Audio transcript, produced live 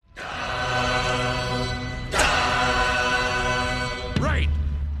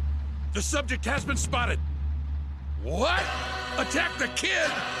The subject has been spotted. What? Attack the kid?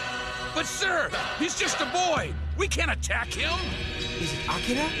 But sir, he's just a boy. We can't attack him. Is it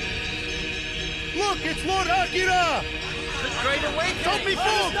Akira? Look, it's Lord Akira! The Great Awakening! Don't be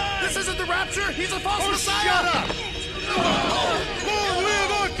fooled! This isn't the Rapture! He's a false messiah! Shut up! Long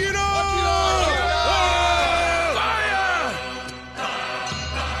live Akira! Fire!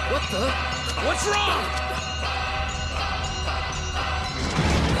 What the? What's wrong?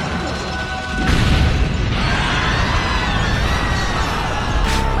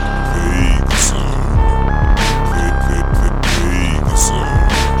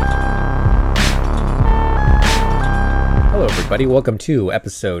 Hello, everybody. Welcome to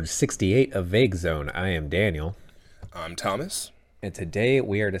episode 68 of Vague Zone. I am Daniel. I'm Thomas. And today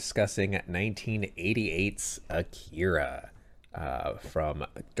we are discussing 1988's Akira from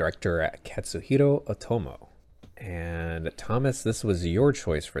director Katsuhiro Otomo. And Thomas, this was your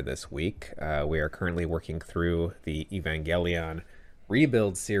choice for this week. We are currently working through the Evangelion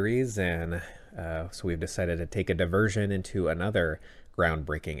Rebuild series, and so we've decided to take a diversion into another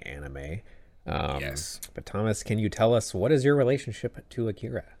groundbreaking anime. Yes. But Thomas, can you tell us, what is your relationship to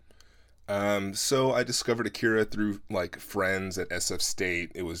Akira? So I discovered Akira through like friends at SF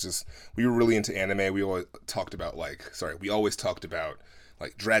State. It was just, we were really into anime. We always talked about like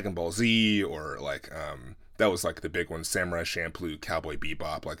Dragon Ball Z, or like, that was like the big one, Samurai Champloo, Cowboy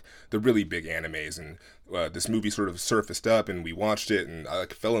Bebop, like the really big animes. And this movie sort of surfaced up and we watched it and I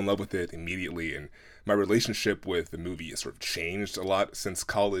like fell in love with it immediately. And my relationship with the movie has sort of changed a lot since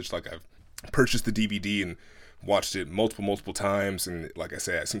college. Like I've purchased the DVD and watched it multiple times, and like I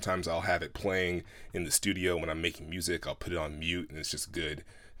said, sometimes I'll have it playing in the studio when I'm making music. I'll put it on mute and it's just good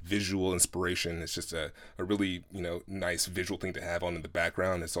visual inspiration. It's just a really, nice visual thing to have on in the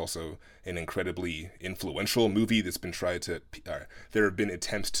background. It's also an incredibly influential movie that's been tried to there have been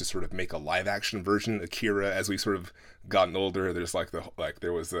attempts to sort of make a live action version Akira as we sort of gotten older. There's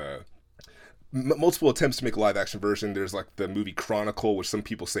there was multiple attempts to make a live action version. There's like the movie Chronicle, which some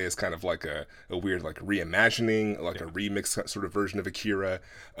people say is kind of like a weird like reimagining, like a remix sort of version of Akira.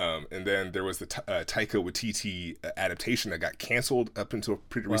 And then there was the Taika Waititi adaptation that got canceled up until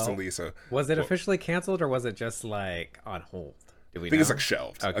pretty recently. So was it officially canceled, or was it just like on hold? I think it's like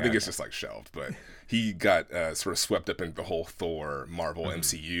shelved. Okay, I think it's just like shelved, but he got sort of swept up in the whole Thor Marvel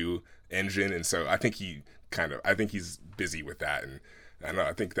MCU engine. And so I think he's busy with that. And I don't know,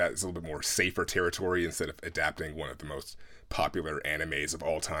 I think that's a little bit more safer territory instead of adapting one of the most popular animes of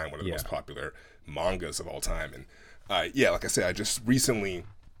all time, one of the most popular mangas of all time. And like I said, I just recently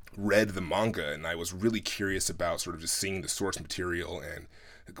read the manga and I was really curious about sort of just seeing the source material, and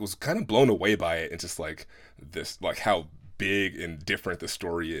was kind of blown away by it, and just like this, like how big and different the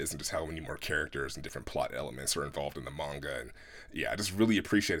story is, and just how many more characters and different plot elements are involved in the manga. And I just really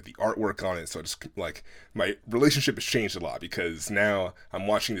appreciated the artwork on it. So just like my relationship has changed a lot, because now I'm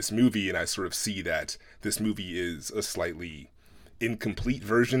watching this movie and I sort of see that this movie is a slightly incomplete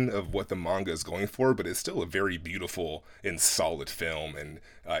version of what the manga is going for, but it's still a very beautiful and solid film. And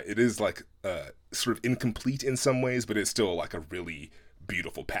it is like sort of incomplete in some ways, but it's still like a really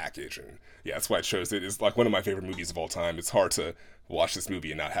beautiful package. And that's why I chose it. It's like one of my favorite movies of all time. It's hard to watch this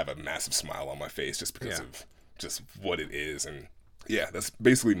movie and not have a massive smile on my face just because of just what it is. And that's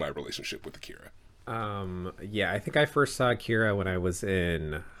basically my relationship with Akira. I think I first saw Akira when I was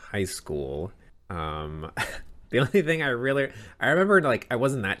in high school. The only thing I remember, like, I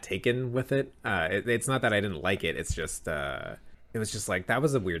wasn't that taken with it. It's not that I didn't like it. It's just, it was just like, that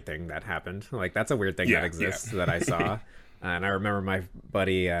was a weird thing that happened. Like, that's a weird thing that exists that I saw. And I remember my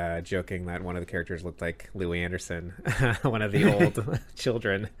buddy joking that one of the characters looked like Louis Anderson, one of the old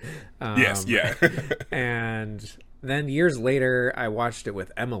children. And then years later, I watched it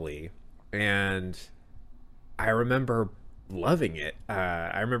with Emily, and I remember loving it.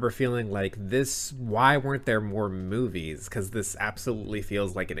 I remember feeling like this, why weren't there more movies? Because this absolutely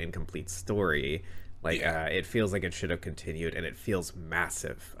feels like an incomplete story. Like, it feels like it should have continued, and it feels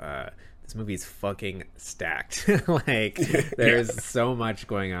massive. This movie's fucking stacked. Like, there's so much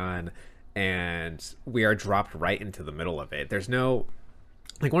going on, and we are dropped right into the middle of it. There's no,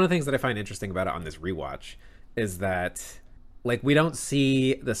 like, one of the things that I find interesting about it on this rewatch is that, like, we don't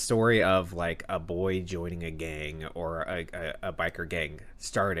see the story of like a boy joining a gang or a biker gang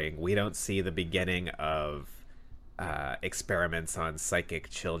starting. We don't see the beginning of experiments on psychic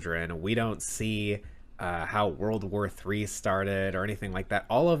children. We don't see how World War III started or anything like that.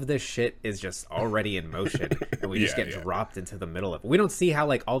 All of this shit is just already in motion, and we just get dropped into the middle of it. We don't see how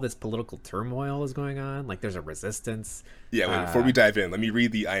like all this political turmoil is going on. Like there's a resistance. Yeah, wait, before we dive in, let me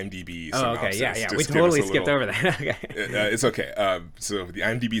read the IMDb synopsis. Okay, yeah. We totally skipped over that. Okay. It's okay. So the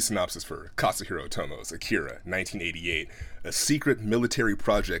IMDb synopsis for Katsuhiro Otomo's Akira, 1988. A secret military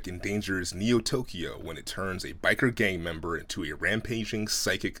project endangers Neo-Tokyo when it turns a biker gang member into a rampaging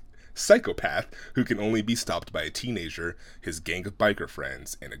psychopath who can only be stopped by a teenager, his gang of biker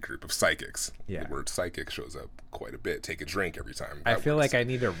friends, and a group of psychics. Yeah. The word psychic shows up quite a bit. Take a drink every time. I feel like I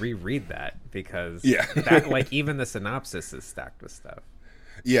need to reread that because that like even the synopsis is stacked with stuff.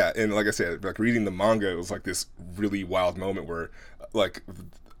 Yeah, and like I said, like reading the manga, it was like this really wild moment where like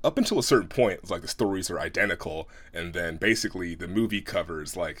up until a certain point, it's like the stories are identical, and then basically the movie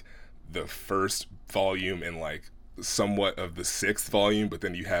covers like the first volume and like somewhat of the sixth volume, but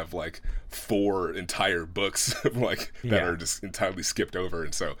then you have like 4 entire books like that are just entirely skipped over.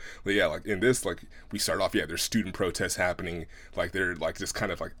 And so yeah, like in this, like we start off, there's student protests happening, like they're like just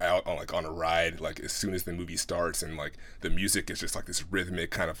kind of like out on a ride like as soon as the movie starts, and like the music is just like this rhythmic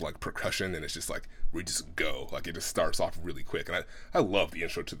kind of like percussion, and it's just like we just go, like it just starts off really quick. And I love the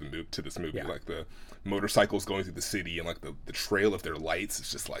intro to this movie, like the motorcycles going through the city and like the trail of their lights.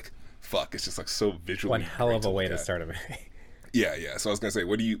 It's just like fuck, it's just like so visually one hell of a way to start a movie. Yeah. So I was gonna say,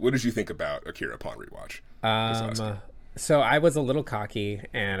 what did you think about Akira upon rewatch? So I was a little cocky,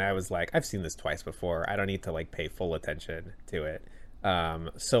 and I was like, I've seen this twice before. I don't need to like pay full attention to it.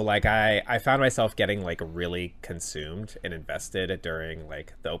 So like I found myself getting like really consumed and invested during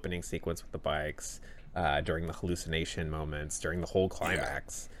like the opening sequence with the bikes, during the hallucination moments, during the whole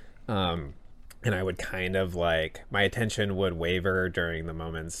climax. And I would kind of like, my attention would waver during the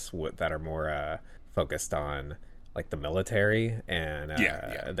moments that are more focused on like the military and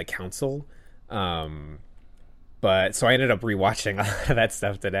the council. But so I ended up rewatching a lot of that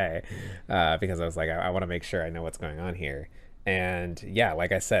stuff today because I was like, I want to make sure I know what's going on here. And yeah,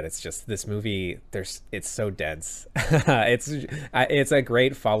 like I said, it's just this movie. It's so dense. It's a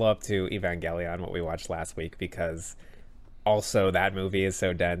great follow up to Evangelion, what we watched last week, because also that movie is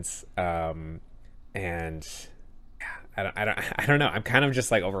so dense. And I don't know. I'm kind of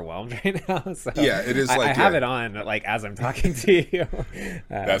just like overwhelmed right now. So yeah, it is. Like I have it on like as I'm talking to you.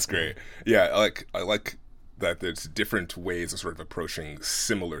 That's great. Yeah, I like that there's different ways of sort of approaching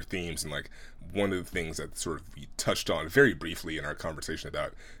similar themes, and like one of the things that sort of we touched on very briefly in our conversation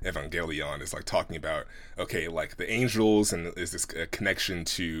about Evangelion is like talking about, okay, like the angels, and is this a connection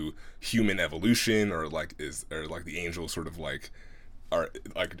to human evolution, or like the angels sort of like are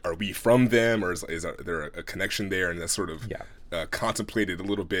we from them, or is there a connection there? And that's sort of contemplated a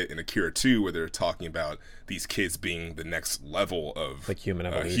little bit in Akira 2, where they're talking about these kids being the next level of like human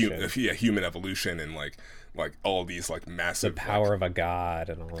evolution. Human evolution, and like all these like massive, the power of a god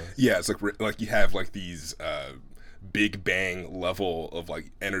and all this. Yeah, it's like you have like these Big Bang level of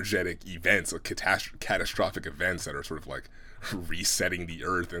like energetic events, like catastrophic events that are sort of like resetting the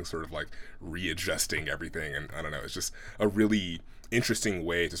earth and sort of like readjusting everything. And I don't know, it's just a really interesting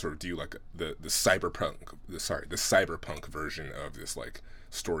way to sort of do like the cyberpunk version of this like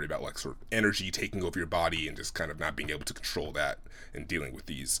story about like sort of energy taking over your body and just kind of not being able to control that, and dealing with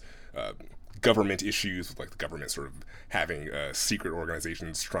these government issues, with like the government sort of having secret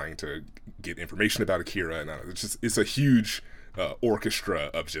organizations trying to get information about Akira. And it's a huge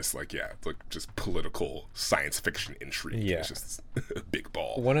orchestra of just like just political science fiction intrigue. It's just a big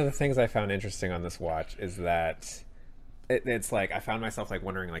ball. One of the things I found interesting on this watch is that it's like I found myself like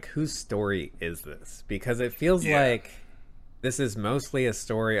wondering like whose story is this, because it feels like this is mostly a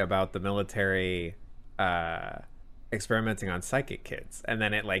story about the military experimenting on psychic kids, and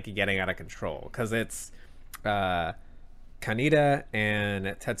then it like getting out of control, because it's Kaneda and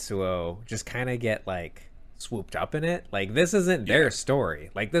Tetsuo just kind of get like swooped up in it. Like this isn't their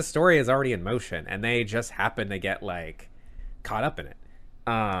story. Like this story is already in motion, and they just happen to get like caught up in it.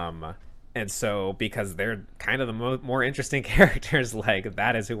 And so because they're kind of the more interesting characters, like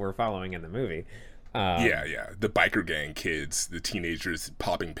that is who we're following in the movie. The biker gang kids, the teenagers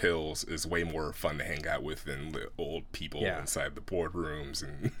popping pills, is way more fun to hang out with than the old people inside the boardrooms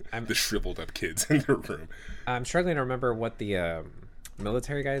and the shriveled up kids in their room. I'm struggling to remember what the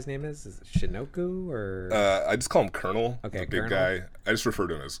military guy's name is. Is it Shinoku or? I just call him Colonel. Okay, the big guy. I just refer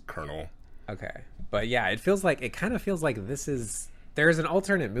to him as Colonel. Okay, but yeah, it kind of feels like this is. There's an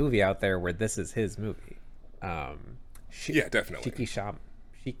alternate movie out there where this is his movie. Yeah, definitely. Shikishima.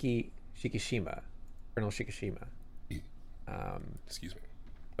 Colonel Shikishima. Excuse me.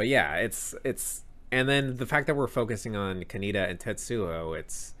 But yeah, it's and then the fact that we're focusing on Kaneda and Tetsuo,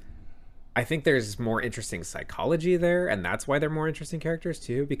 I think there's more interesting psychology there, and that's why they're more interesting characters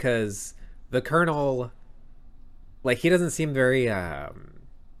too, because the Colonel, like, he doesn't seem very I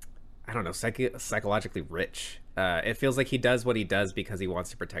don't know, psychologically rich. It feels like he does what he does because he wants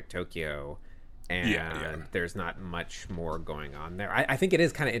to protect Tokyo, and there's not much more going on there. I think it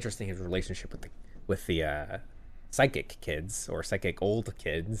is kind of interesting, his relationship with the psychic kids, or psychic old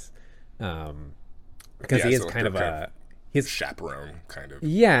kids, because he is kind of his chaperone, kind of.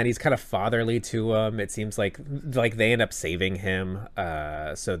 Yeah, and he's kind of fatherly to him. It seems like they end up saving him.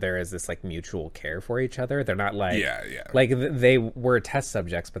 So there is this like mutual care for each other. They're not like like they were test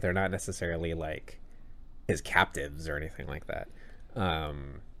subjects, but they're not necessarily like his captives or anything like that.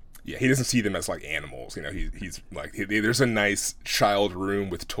 Yeah, he doesn't see them as like animals. You know, he's like there's a nice child room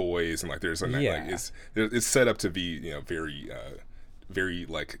with toys, and like there's a like it's set up to be, you know, very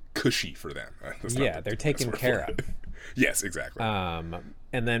like cushy for them. They're taken care of. Yes, exactly. And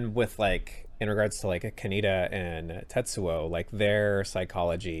then with like in regards to like Kaneda and Tetsuo, like their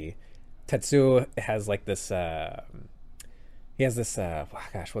psychology, Tetsuo has like this he has this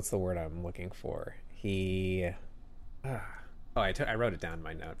gosh, what's the word I'm looking for? I wrote it down in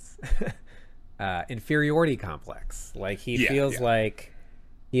my notes. Inferiority complex. Like he feels like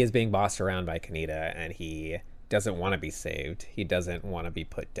he is being bossed around by Kaneda, and he doesn't want to be saved. He doesn't want to be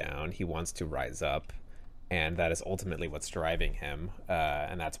put down. He wants to rise up. And that is ultimately what's driving him,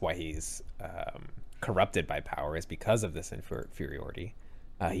 and that's why he's corrupted by power, is because of this inferiority.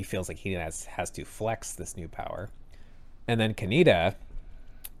 He feels like he has to flex this new power. And then Kaneda's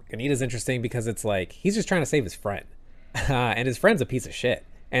interesting because it's like he's just trying to save his friend, and his friend's a piece of shit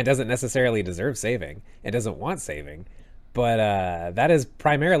and doesn't necessarily deserve saving and doesn't want saving, but that is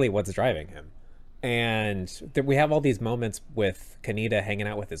primarily what's driving him. And we have all these moments with Kaneda hanging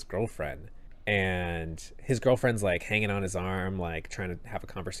out with his girlfriend. And his girlfriend's like hanging on his arm, like trying to have a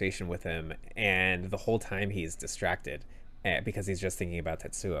conversation with him, and the whole time he's distracted because he's just thinking about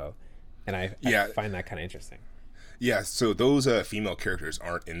Tetsuo. And I find that kind of interesting. Yeah, so those female characters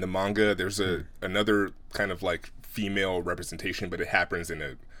aren't in the manga. There's another kind of like female representation, but it happens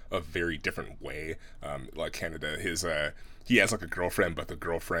in a very different way. Like Kaneda, he has like a girlfriend, but the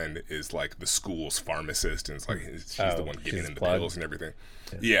girlfriend is like the school's pharmacist, and it's like she's the one getting him the pills and everything.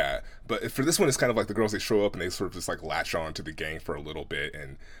 Yeah, but for this one, it's kind of like the girls, they show up and they sort of just like latch on to the gang for a little bit,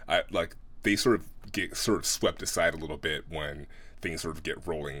 and they sort of get swept aside a little bit when things sort of get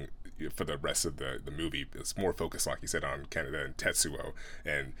rolling for the rest of the movie. It's more focused, like you said, on Kaneda and Tetsuo,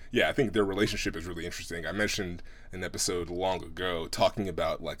 and yeah, I think their relationship is really interesting. I mentioned an episode long ago talking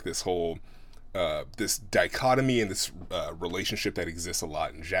about like this whole this dichotomy and this relationship that exists a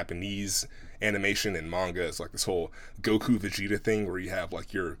lot in Japanese animation and manga. It's like this whole Goku Vegeta thing where you have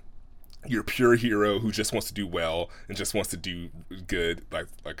like your pure hero who just wants to do well and just wants to do good, like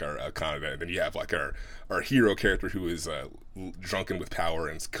our Kaneda, and then you have like our hero character who is drunken with power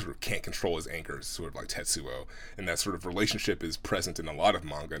and can't control his anger, sort of like Tetsuo. And that sort of relationship is present in a lot of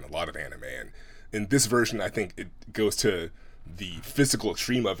manga and a lot of anime, and in this version I think it goes to the physical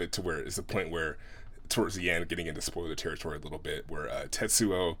extreme of it, to where it's the point where towards the end, getting into spoiler territory a little bit, where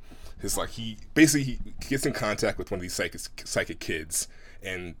Tetsuo is like, he gets in contact with one of these psychic kids,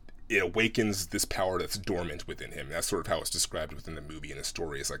 and it awakens this power that's dormant within him. That's sort of how it's described within the movie and the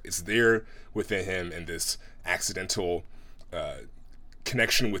story. It's like it's there within him, and this accidental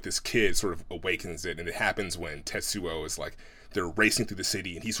connection with this kid sort of awakens it. And it happens when Tetsuo is like, they're racing through the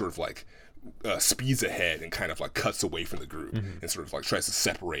city, and he sort of like speeds ahead and kind of like cuts away from the group, and sort of like tries to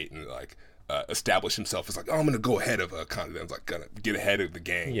separate and like establish himself as like, oh, I'm gonna go ahead of Kaneda, I'm like gonna get ahead of the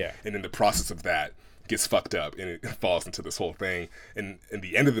gang. And in the process of that, gets fucked up, and it falls into this whole thing. And in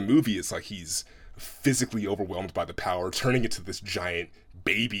the end of the movie, it's like he's physically overwhelmed by the power, turning into this giant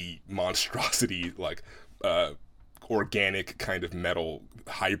baby monstrosity, like organic kind of metal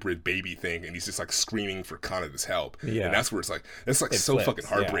hybrid baby thing, and he's just like screaming for Kaneda's help. And that's where it's like, that's like so fucking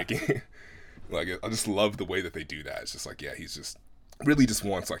heartbreaking. Like, I just love the way that they do that. It's just like, he's just really just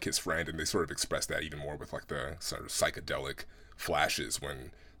wants like his friend, and they sort of express that even more with like the sort of psychedelic flashes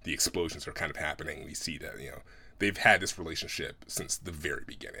when the explosions are kind of happening. We see that, you know, they've had this relationship since the very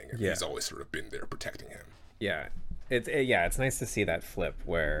beginning, and he's always sort of been there protecting him. It's nice to see that flip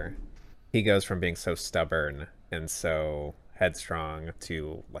where he goes from being so stubborn and so headstrong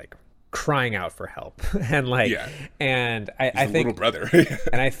to like crying out for help. And like, and I think little brother.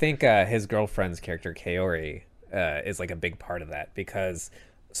 And I think his girlfriend's character Kaori is like a big part of that, because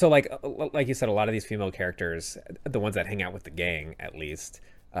so like you said, a lot of these female characters, the ones that hang out with the gang at least,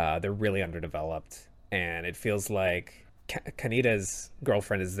 they're really underdeveloped, and it feels like Kaneda's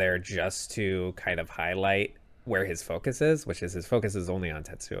girlfriend is there just to kind of highlight where his focus is, which is his focus is only on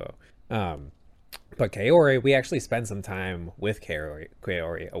Tetsuo. But Kaori, we actually spend some time with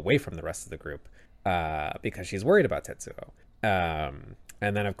Kaori away from the rest of the group because she's worried about Tetsuo.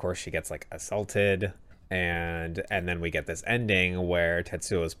 And then, of course, she gets like assaulted, and then we get this ending where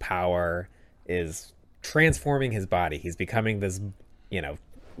Tetsuo's power is transforming his body. He's becoming this,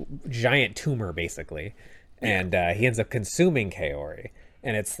 giant tumor, basically. And he ends up consuming Kaori.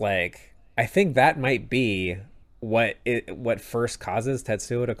 And it's like, I think that might be what first causes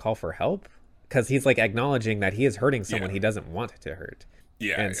Tetsuo to call for help, because he's like acknowledging that he is hurting someone he doesn't want to hurt.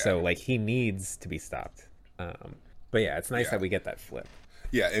 So like he needs to be stopped. But yeah, it's nice that we get that flip.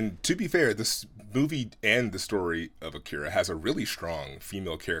 Yeah, and to be fair, this movie and the story of Akira has a really strong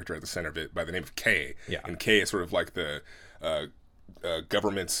female character at the center of it by the name of Kei. Yeah. And Kei is sort of like the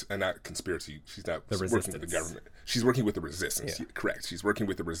government's, not conspiracy, she's not working with the government. She's working with the resistance. Yeah. Correct. She's working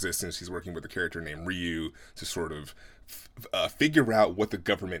with the resistance. She's working with a character named Ryu to sort of figure out what the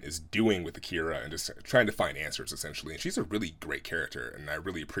government is doing with Akira and just trying to find answers, essentially. And she's a really great character, and I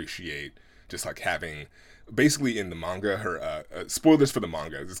really appreciate just like having, basically in the manga, her spoilers for the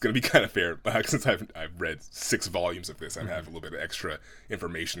manga. It's going to be kind of fair, but since I've read 6 volumes of this, I have a little bit of extra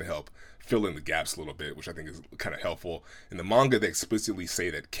information to help fill in the gaps a little bit, which I think is kind of helpful. In the manga, they explicitly say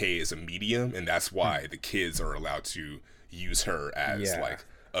that Kei is a medium, and that's why the kids are allowed to use her as like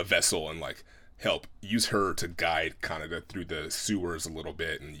a vessel and like help use her to guide Kaneda through the sewers a little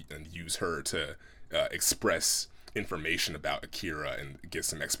bit, and use her to express information about Akira and get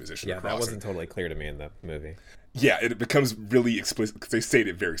some exposition across. That wasn't totally clear to me in the movie. Yeah, it becomes really explicit because they state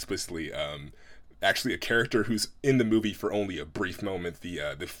it very explicitly. Actually, a character who's in the movie for only a brief moment,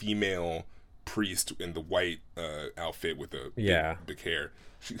 the female priest in the white outfit with the big hair.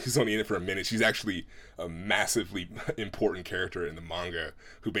 She's only in it for a minute. She's actually a massively important character in the manga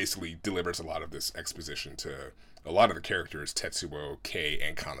who basically delivers a lot of this exposition to a lot of the characters, Tetsuo, Kei,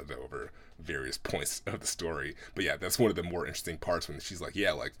 and Kaneda, over various points of the story. But yeah, that's one of the more interesting parts when she's like,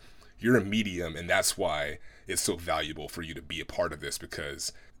 like, you're a medium, and that's why it's so valuable for you to be a part of this,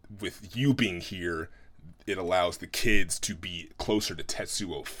 because with you being here, it allows the kids to be closer to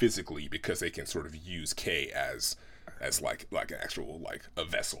Tetsuo physically, because they can sort of use Kei as like an actual, like, a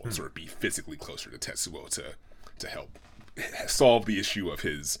vessel, and sort of be physically closer to Tetsuo to help solve the issue of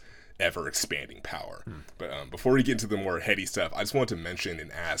his ever expanding power. But before we get into the more heady stuff, I just wanted to mention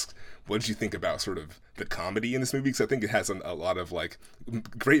and ask, what did you think about sort of the comedy in this movie? Because I think it has a lot of like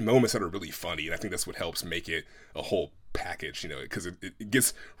great moments that are really funny, and I think that's what helps make it a whole package, because it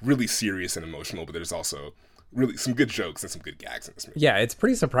gets really serious and emotional, but there's also really some good jokes and some good gags in this movie. Yeah, it's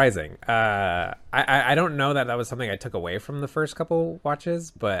pretty surprising. I don't know that was something I took away from the first couple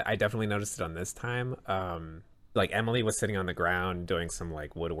watches, but I definitely noticed it on this time. Like Emily was sitting on the ground doing some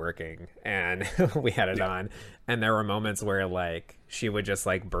like woodworking, and we had it on, and there were moments where like she would just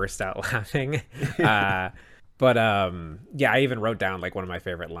like burst out laughing. But I even wrote down like one of my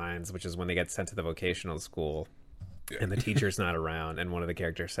favorite lines, which is when they get sent to the vocational school and the teacher's not around, and one of the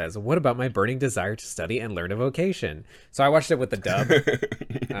characters says, "What about my burning desire to study and learn a vocation?" So I watched it with the dub.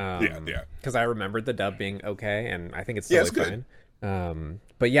 Because I remembered the dub being okay, and I think it's totally fine.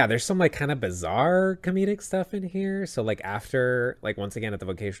 But yeah, there's some like kind of bizarre comedic stuff in here. So like after, like once again at the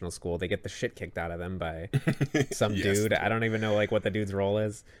vocational school, they get the shit kicked out of them by some dude. I don't even know like what the dude's role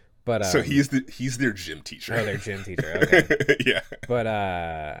is. But so he's their gym teacher. Oh, their gym teacher. Okay. Yeah.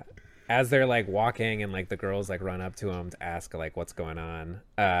 But as they're like walking and like the girls like run up to him to ask like what's going on,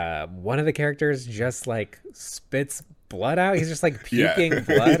 one of the characters just like spits blood out. He's just like puking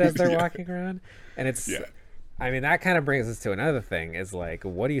blood as they're walking around, and it's. I mean, that kind of brings us to another thing, is like,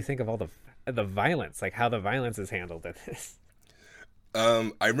 what do you think of all the violence, like how the violence is handled in this?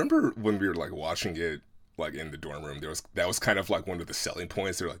 I remember when we were like watching it, like in the dorm room, that was kind of like one of the selling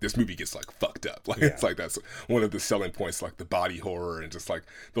points. They're like, this movie gets like fucked up. Like it's like that's one of the selling points, like the body horror and just like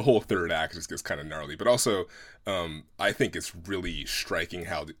the whole third act just gets kind of gnarly. But also, I think it's really striking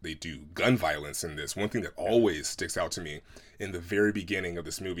how they do gun violence in this. One thing that always sticks out to me in the very beginning of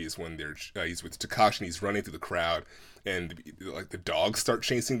this movie is when he's with Takashi and he's running through the crowd, and like the dogs start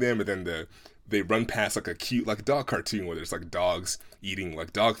chasing them, and then they run past like a cute like dog cartoon where there's like dogs eating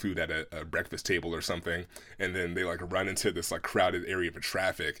like dog food at a breakfast table or something, and then they like run into this like crowded area of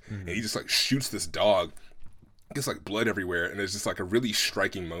traffic, and he just like shoots this dog. Gets like blood everywhere, and there's just like a really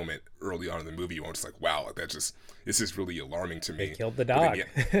striking moment early on in the movie where I'm just like, wow, like it's just really alarming to me. They killed the dog.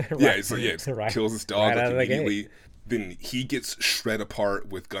 Kills this dog like immediately. Then he gets shred apart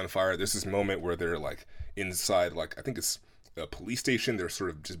with gunfire. There's this moment where they're like inside, like I think it's a police station. They're sort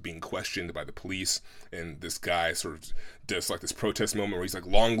of just being questioned by the police, and this guy sort of does like this protest moment where he's like,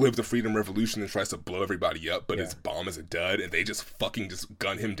 "Long live the freedom revolution," and tries to blow everybody up, but his bomb is a dud, and they just fucking just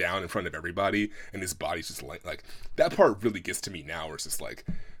gun him down in front of everybody, and his body's just like that part really gets to me now, where it's just like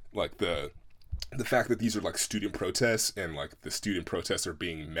the fact that these are like student protests, and like the student protests are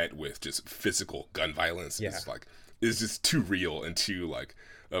being met with just physical gun violence is just too real and too like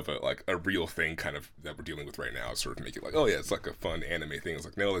of a real thing kind of that we're dealing with right now. Sort of make it like, oh yeah, it's like a fun anime thing. It's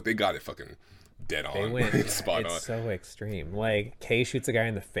like, no, like they got it fucking dead on. They went spot on. It's so extreme. Like Kay shoots a guy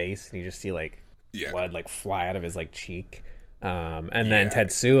in the face, and you just see like blood like fly out of his like cheek. And then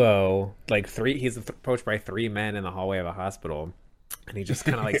Tetsuo, like he's approached by 3 men in the hallway of a hospital, and he just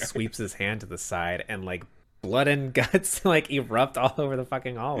kind of like sweeps his hand to the side, and like blood and guts like erupt all over the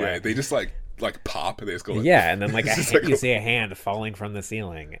fucking hallway. Yeah, they just like pop, and they just go like, and then like you see a hand falling from the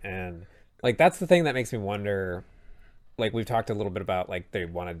ceiling, and like that's the thing that makes me wonder. Like we've talked a little bit about like they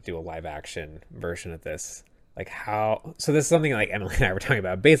want to do a live action version of this, like how. So this is something like Emily and I were talking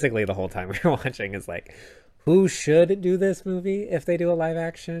about basically the whole time we were watching, is like who should do this movie if they do a live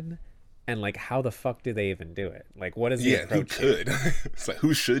action, and like how the fuck do they even do it? Like what is the approach? Who could? It's like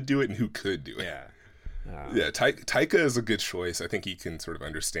who should do it and who could do it. Taika is a good choice. I think he can sort of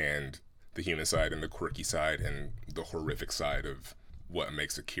understand the human side and the quirky side and the horrific side of what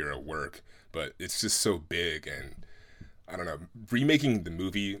makes Akira work, but it's just so big, and I don't know, remaking the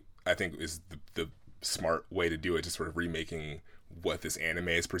movie I think is the smart way to do it, just sort of remaking what this anime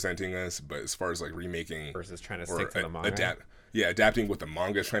is presenting us. But as far as like remaking versus trying to stick to the manga, adapting what the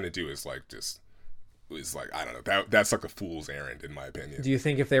manga is trying to do is like I don't know, that's like a fool's errand in my opinion. Do you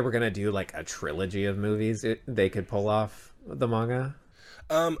think if they were gonna do like a trilogy of movies, they could pull off the manga?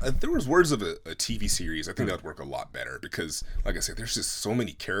 There was words of a TV series. I think that would work a lot better because, like I said, there's just so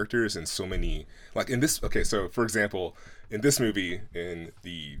many characters and so many, like in this. Okay, so for example, in this movie, in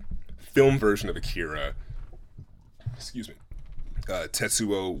the film version of Akira,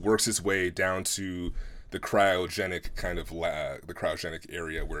 Tetsuo works his way down to the cryogenic kind of the cryogenic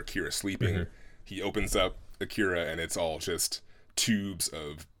area where Akira's sleeping. Mm-hmm. He opens up Akira, and it's all just tubes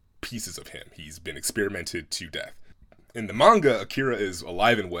of pieces of him. He's been experimented to death. In the manga, Akira is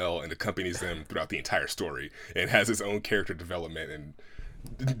alive and well and accompanies them throughout the entire story and has his own character development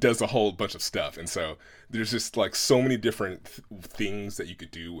and does a whole bunch of stuff. And so there's just like so many different things that you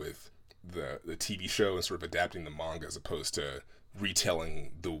could do with the TV show and sort of adapting the manga as opposed to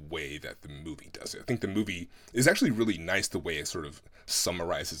retelling the way that the movie does it. I think the movie is actually really nice the way it sort of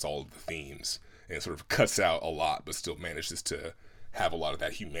summarizes all of the themes and it sort of cuts out a lot but still manages to have a lot of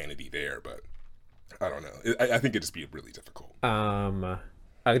that humanity there. But I don't know. I think it'd just be really difficult. A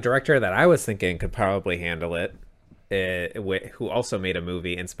director that I was thinking could probably handle it, who also made a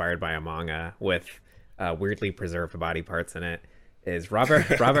movie inspired by a manga with weirdly preserved body parts in it, is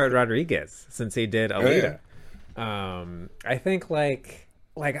Robert Rodriguez, since he did Alita. Oh, yeah. I think like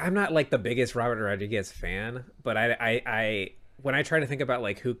I'm not like the biggest Robert Rodriguez fan, but I when I try to think about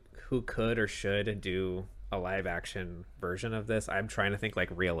like who could or should do a live action version of this, I'm trying to think like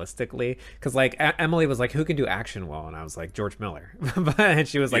realistically, because like Emily was like, who can do action well, and I was like, George Miller. And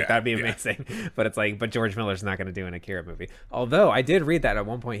she was like, that'd be amazing. But it's like, but George Miller's not going to do an Akira movie, although I did read that at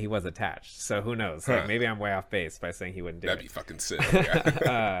one point he was attached, so who knows. Like maybe I'm way off base by saying he wouldn't do that'd it. Be fucking sick.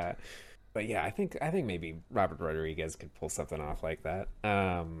 Yeah. But yeah, I think maybe Robert Rodriguez could pull something off like that.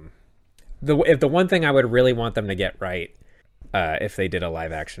 If the one thing I would really want them to get right, if they did a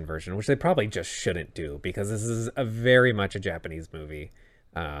live action version, which they probably just shouldn't do because this is a very much a Japanese movie,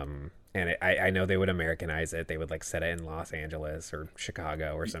 and I know they would Americanize it. They would like set it in Los Angeles or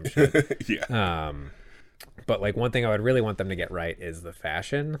Chicago or some shit. Yeah. But like one thing I would really want them to get right is the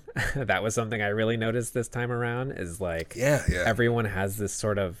fashion. That was something I really noticed this time around. Is like everyone has this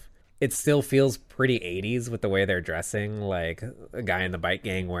sort of. It still feels pretty 80s with the way they're dressing, like a guy in the bike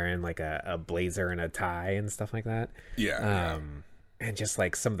gang wearing like a blazer and a tie and stuff like that. Yeah. And just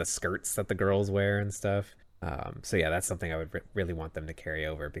like some of the skirts that the girls wear and stuff. So yeah, that's something I would really want them to carry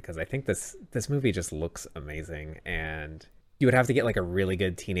over because I think this movie just looks amazing, and you would have to get like a really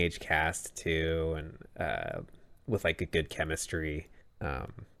good teenage cast too, and with like a good chemistry. I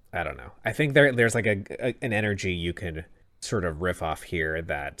don't know. I think there's like an energy you could sort of riff off here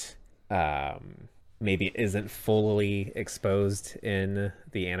that maybe isn't fully exposed in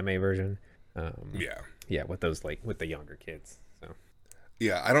the anime version. With those like with the younger kids. So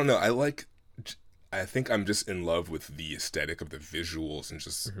I don't know. I think I'm just in love with the aesthetic of the visuals and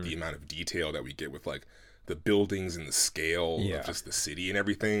just the amount of detail that we get with like the buildings and the scale of just the city and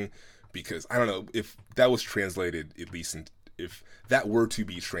everything. Because I don't know if that was translated at least if that were to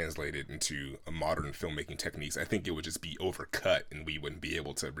be translated into a modern filmmaking techniques, I think it would just be overcut, and we wouldn't be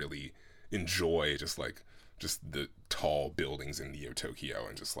able to really enjoy just the tall buildings in Neo Tokyo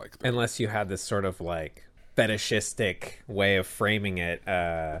and just like unless you had this sort of like fetishistic way of framing it.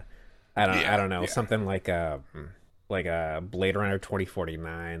 I don't know, something like a Blade Runner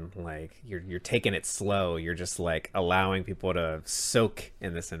 2049. Like you're taking it slow. You're just like allowing people to soak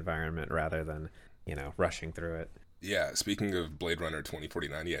in this environment rather than, you know, rushing through it. Yeah, speaking of Blade Runner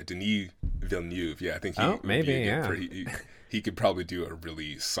 2049, yeah, Denis Villeneuve, yeah, I think he could probably do a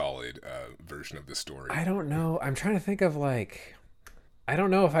really solid version of the story. I don't know. I'm trying to think of like, I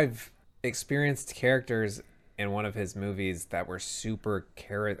don't know if I've experienced characters in one of his movies that were super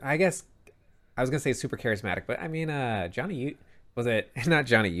I guess I was gonna say super charismatic, but I mean, was it not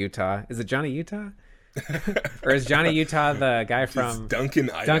Johnny Utah? Is it Johnny Utah? Or is Johnny Utah the guy from Duncan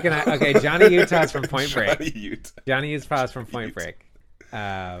Idaho? Okay, Johnny Utah's from Point Break. Johnny Utah's from Point Break.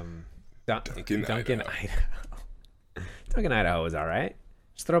 Duncan Idaho. Duncan Idaho was all right.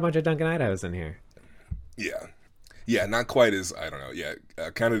 Just throw a bunch of Duncan Idahos in here. Yeah, not quite as, I don't know. Yeah,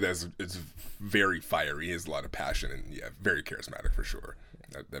 Canada's it's very fiery. He has a lot of passion and very charismatic for sure.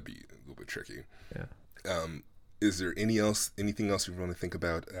 That'd be a little bit tricky. Yeah. Is there anything else you want to think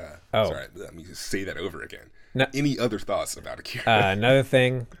about? Sorry, let me just say that over again. No, any other thoughts about Akira? Another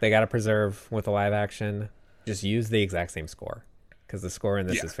thing they got to preserve with the live action, just use the exact same score, because the score in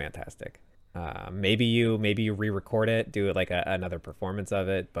this is fantastic. Maybe you re-record it, do it like another performance of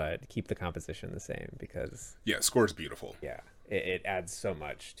it, but keep the composition the same, because score's beautiful. Yeah, it adds so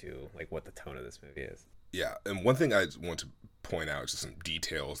much to like what the tone of this movie is. Yeah, and one thing I want to point out is just some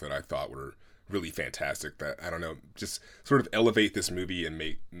details that I thought were really fantastic that, I don't know, just sort of elevate this movie and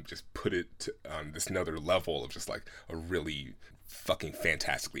put it on this another level of just like a really fucking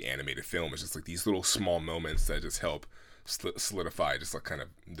fantastically animated film. It's just like these little small moments that just help solidify just like kind of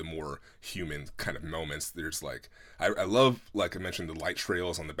the more human kind of moments. There's like, I love, like I mentioned, the light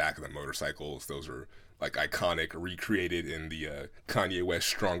trails on the back of the motorcycles. Those are like iconic, recreated in the Kanye West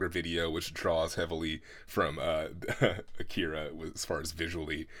Stronger video, which draws heavily from Akira as far as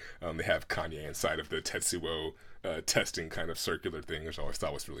visually. They have Kanye inside of the Tetsuo testing kind of circular thing, which I always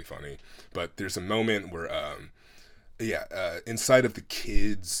thought was really funny. But there's a moment where inside of the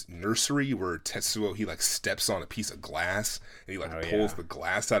kids' nursery where Tetsuo, he like steps on a piece of glass and he like pulls the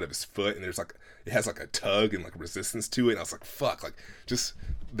glass out of his foot, and there's like, it has like a tug and like resistance to it, and I was like, fuck, like just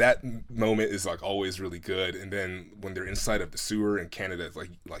that moment is like always really good. And then when they're inside of the sewer in Canada, it's like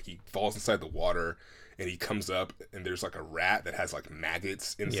he falls inside the water and he comes up and there's like a rat that has like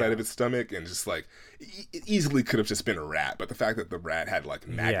maggots inside of its stomach, and just like it easily could have just been a rat, but the fact that the rat had like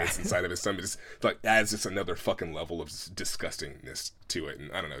maggots inside of his stomach just like adds just another fucking level of disgustingness to it.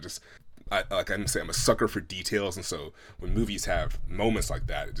 And I don't know, just I'm a sucker for details, and so when movies have moments like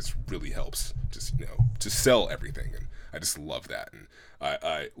that, it just really helps just, you know, to sell everything. And I just love that. And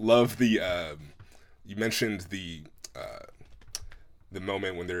I love the you mentioned the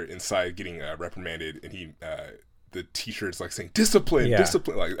moment when they're inside getting reprimanded, and he the teacher's like saying discipline.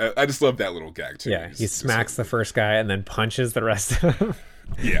 Like I just love that little gag too. He smacks the first guy and then punches the rest of them.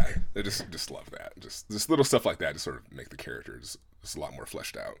 I just love that. Just little stuff like that to sort of make the characters just a lot more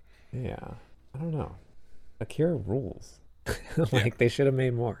fleshed out. I don't know, Akira rules. They should have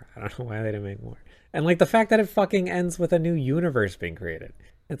made more. I don't know why they didn't make more. And like the fact that it fucking ends with a new universe being created,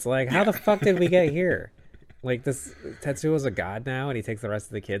 it's like, how the fuck did we get here? Like, this Tetsuo's a god now, and he takes the rest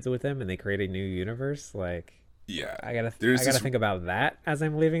of the kids with him, and they create a new universe. Like, I gotta think about that as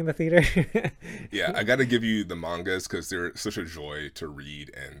I'm leaving the theater. I gotta give you the mangas because they're such a joy to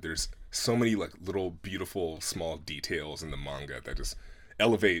read, and there's so many like little beautiful small details in the manga that just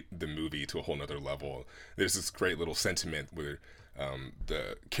elevate the movie to a whole nother level. There's this great little sentiment where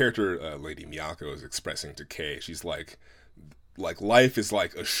the character Lady Miyako is expressing to Kei. She's like life is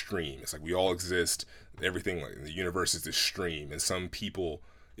like a stream. It's like we all exist. Everything like in the universe is this stream, and some people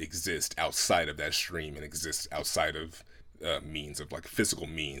exist outside of that stream and exist outside of means of like physical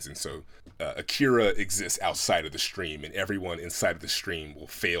means. And so Akira exists outside of the stream, and everyone inside of the stream will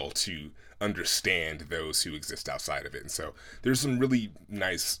fail to understand those who exist outside of it. And so there's some really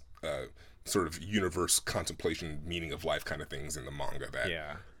nice sort of universe contemplation, meaning of life kind of things in the manga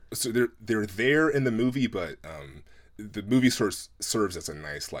that so they're there in the movie, but the movie sort of serves as a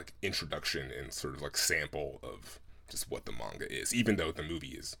nice like introduction and sort of like sample of just what the manga is, even though the movie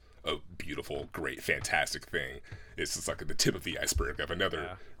is a beautiful, great, fantastic thing. It's just like the tip of the iceberg of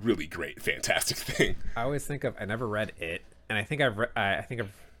another really great, fantastic thing. I always think of, I never read it, and I think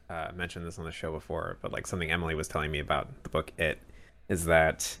I've mentioned this on the show before, but like something Emily was telling me about the book It is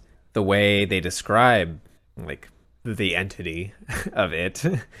that the way they describe like the entity of it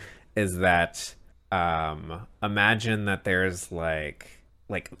is that imagine that there's like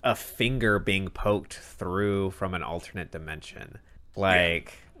a finger being poked through from an alternate dimension.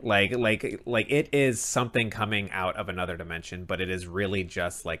 Like it is something coming out of another dimension, but it is really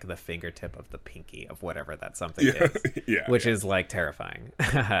just like the fingertip of the pinky of whatever that something is. Which is like terrifying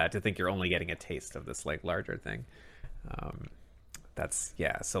to think you're only getting a taste of this like larger thing.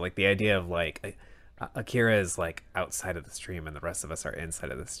 So like the idea of like Akira is like outside of the stream and the rest of us are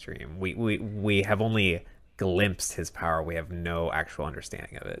inside of the stream. We have only glimpsed his power. We have no actual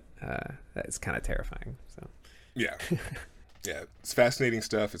understanding of it. That's kind of terrifying. So yeah. Yeah, it's fascinating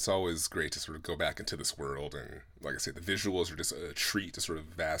stuff. It's always great to sort of go back into this world, and like I said, the visuals are just a treat to sort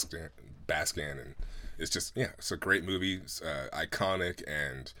of bask in, and it's just it's a great movie. It's iconic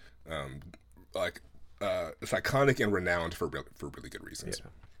and it's iconic and renowned for really good reasons.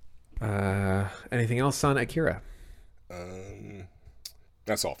 Yeah. Anything else on Akira?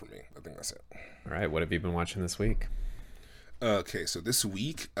 That's all for me. I think that's it. All right, what have you been watching this week? Okay, so this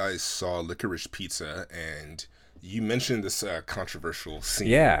week I saw Licorice Pizza, and you mentioned this controversial scene.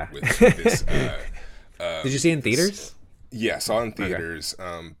 Yeah. With this, did you see it in theaters? Yeah, I saw it in theaters.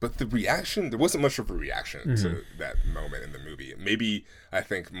 Okay. But the reaction, there wasn't much of a reaction to that moment in the movie. Maybe I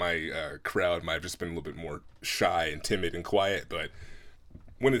think my crowd might have just been a little bit more shy and timid and quiet. But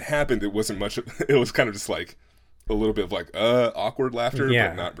when it happened, it wasn't much. It was kind of just like a little bit of like awkward laughter,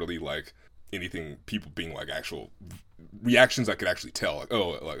 but not really like anything. People being like actual reactions I could actually tell, like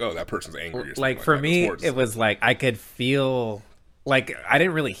oh that person's angry or something. Like for me it was like I could feel, like I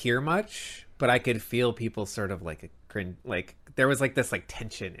didn't really hear much, but I could feel people sort of like a cringe, like there was like this like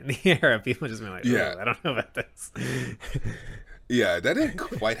tension in the air of people just being like, I don't know about this. Yeah, that didn't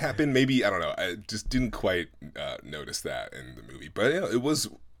quite happen. Maybe, I don't know, I just didn't quite notice that in the movie, but it was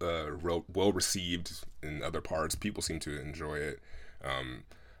well received in other parts. People seemed to enjoy it.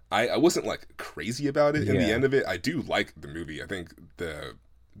 I wasn't like crazy about it in the end of it. I do like the movie. I think the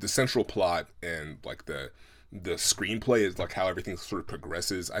central plot and like the screenplay is like how everything sort of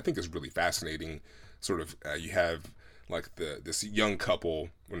progresses. I think is really fascinating. Sort of you have like this young couple,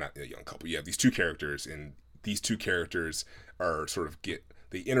 well not a young couple. You have these two characters, and these two characters are sort of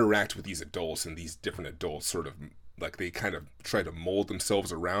they interact with these adults, and these different adults sort of like they kind of try to mold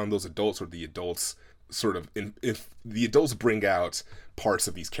themselves around those adults, or the adults sort of if the adults bring out parts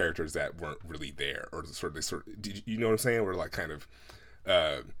of these characters that weren't really there, or you know what I'm saying? We're like kind of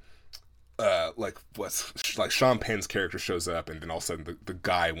like Sean Penn's character shows up, and then all of a sudden the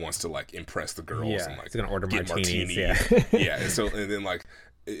guy wants to like impress the girls and like he's gonna order martinis.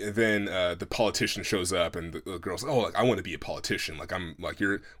 And then the politician shows up, and the girl's like, I want to be a politician. Like I'm like,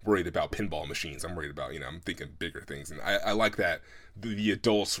 you're worried about pinball machines. I'm worried about, I'm thinking bigger things. And I like that the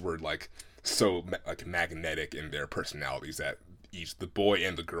adults were like so like magnetic in their personalities that the boy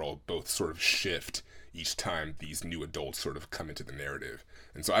and the girl both sort of shift each time these new adults sort of come into the narrative.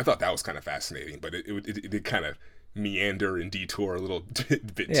 And so I thought that was kind of fascinating, but it did kind of meander and detour a little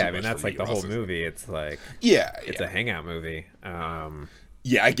bit. Yeah, I mean that's like the whole movie. It's like it's a hangout movie.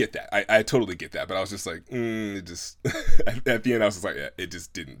 Yeah, I get that. I totally get that. But I was just like, it just at the end I was just like, it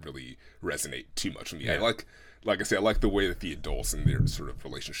just didn't really resonate too much with me. Yeah. Like I said, I like the way that the adults and their sort of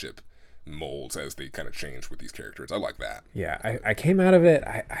relationship molds as they kind of change with these characters. I like that. Yeah, I came out of it.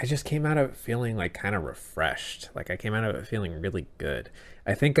 I just came out of it feeling like kind of refreshed. Like I came out of it feeling really good.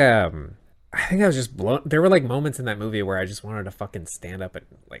 I think I was just blown. There were like moments in that movie where I just wanted to fucking stand up and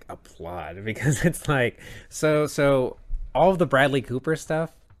like applaud, because it's like so all of the Bradley Cooper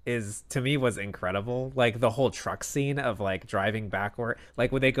stuff to me was incredible. Like the whole truck scene of like driving backward,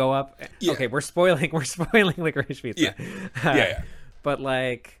 like when they go up. Yeah. Okay, we're spoiling Licorice Pizza. Yeah. But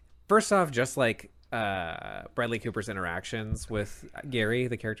like, first off, just like Bradley Cooper's interactions with Gary,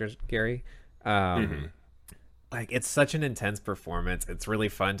 the character's Gary. Like it's such an intense performance. It's really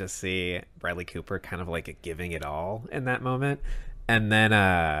fun to see Bradley Cooper kind of like giving it all in that moment. And then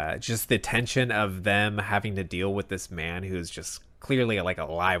just the tension of them having to deal with this man who's just clearly like a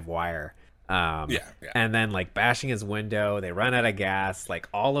live wire. And then like bashing his window. They run out of gas. Like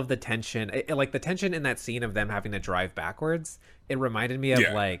all of the tension, like the tension in that scene of them having to drive backwards. It reminded me of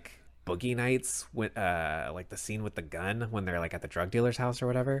like Boogie Nights with like the scene with the gun when they're like at the drug dealer's house or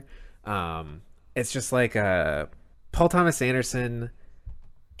whatever. It's just like Paul Thomas Anderson.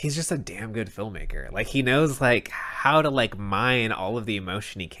 He's just a damn good filmmaker. Like he knows like how to like mine all of the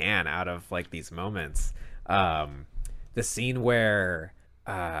emotion he can out of like these moments. The scene where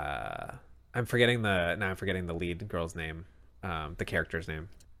I'm forgetting the lead girl's name, the character's name.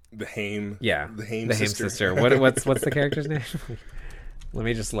 The Haim. Yeah, the Haim sister. What's the character's name? Let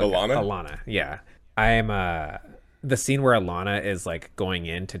me just look. Alana. Alana. Yeah, I'm the scene where Alana is like going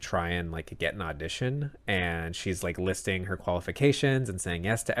in to try and like get an audition, and she's like listing her qualifications and saying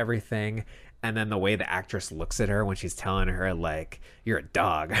yes to everything, and then the way the actress looks at her when she's telling her like you're a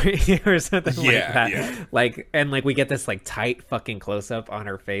dog or something like that, like, and like we get this like tight fucking close up on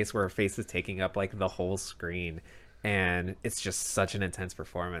her face where her face is taking up like the whole screen, and it's just such an intense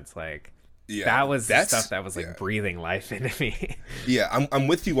performance. Like, that was the stuff that was like breathing life into me. I'm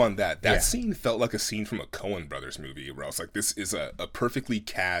with you on that. That scene felt like a scene from a Coen Brothers movie where I was like, this is a perfectly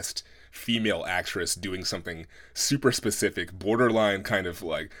cast female actress doing something super specific, borderline kind of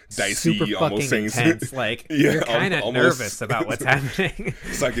like dicey, super almost saying intense. Like, you're kind of nervous about what's happening.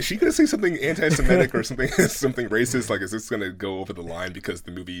 It's like, is she gonna say something anti-Semitic or something something racist? Like, is this gonna go over the line because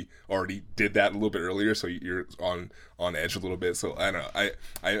the movie already did that a little bit earlier, so you're on edge a little bit? So I don't know.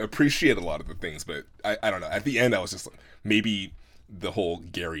 I appreciate a lot of the things, but I don't know. At the end, I was just like, maybe the whole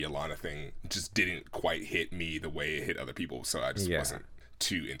Gary Alana thing just didn't quite hit me the way it hit other people, so I just wasn't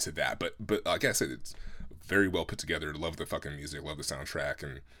too into that. But like I said, it's very well put together. Love the fucking music, love the soundtrack,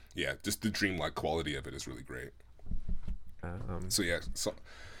 and just the dreamlike quality of it is really great. So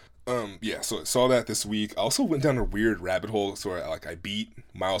I saw that this week. I also went down a weird rabbit hole. So I beat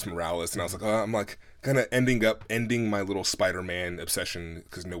Miles Morales, and I was like, I'm like kind of ending my little Spider-Man obsession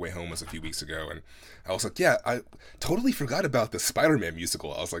because No Way Home was a few weeks ago, and I was like, I totally forgot about the Spider-Man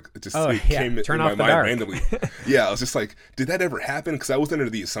musical. I was like, it came in my mind randomly. I was just like, did that ever happen? Because I was under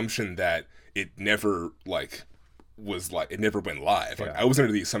the assumption that it never it never went live. Like, I was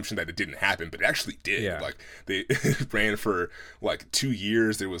under the assumption that it didn't happen, but it actually did. Like, they ran for like 2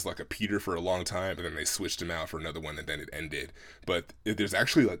 years. There was like a Peter for a long time, but then they switched him out for another one, and then it ended. But there's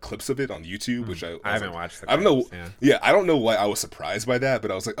actually like clips of it on YouTube, which I haven't watched. I don't know. I don't know why I was surprised by that, but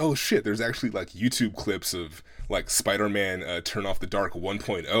I was like, oh shit, there's actually like YouTube clips of like Spider-Man Turn Off the Dark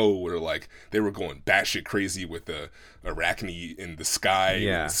 1.0 where like they were going batshit crazy with the arachne in the sky,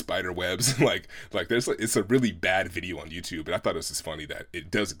 and spider webs. like there's it's a really bad video on YouTube, but I thought it was just funny that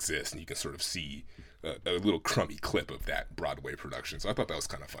it does exist and you can sort of see a little crummy clip of that Broadway production. So I thought that was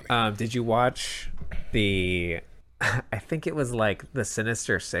kind of funny. Did you watch I think it was like the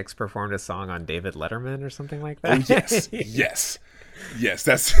Sinister Six performed a song on David Letterman or something like that? Oh, yes,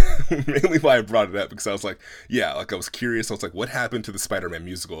 that's mainly why I brought it up, because I was like, I was curious. I was like, what happened to the Spider-Man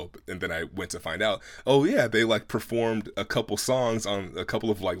musical? And then I went to find out, they like performed a couple songs on a couple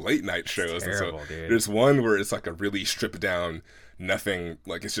of like late night shows. Terrible, and so dude. There's one where it's like a really stripped down, nothing,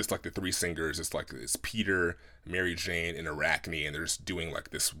 like it's just like the three singers. It's like it's Peter, Mary Jane, and Arachne, and they're just doing like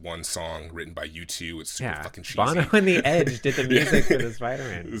this one song written by U2. It's super fucking cheesy. Bono and the Edge did the music for the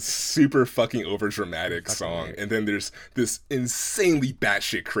Spider-Man. It's super fucking over dramatic song. Weird. And then there's this insanely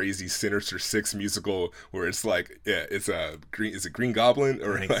batshit crazy Sinister Six musical where it's like, it's a green. Is it Green Goblin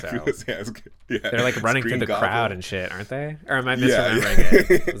or I think so. They're like running through the crowd and shit, aren't they? Or am I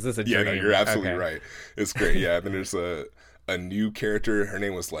misremembering it? Was this a dream? No, you're absolutely right. It's great. Then there's a new character. Her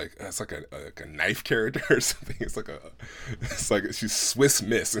name was like, it's like a knife character or something. It's like she's Swiss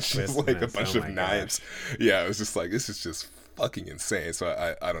Miss, and she's like a bunch of knives. It was just like, this is just fucking insane.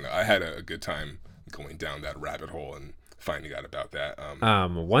 So I don't know. I had a good time going down that rabbit hole and finding out about that.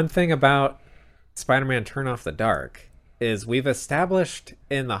 One thing about Spider-Man Turn Off the Dark is we've established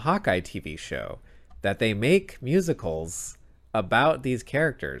in the Hawkeye TV show that they make musicals about these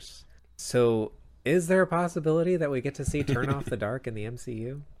characters. So is there a possibility that we get to see Turn Off the Dark in the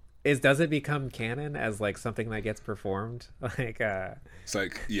MCU? Does it become canon as like something that gets performed? It's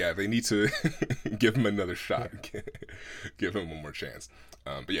like, they need to give him another shot. Give him one more chance.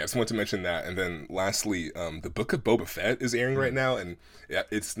 But I just wanted to mention that. And then lastly, the Book of Boba Fett is airing right now, and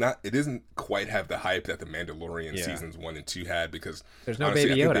it doesn't quite have the hype that the Mandalorian seasons 1 and 2 had, because there's no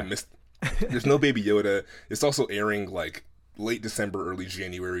Baby Yoda. There's no Baby Yoda. It's also airing like late December, early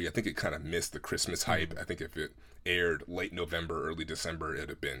January. I think it kind of missed the Christmas hype. I think if it aired late November, early December, it'd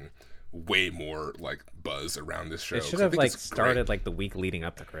have been way more like buzz around this show. It should have like started like the week leading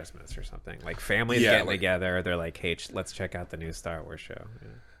up to Christmas or something. Like families getting together. They're like, hey, let's check out the new Star Wars show.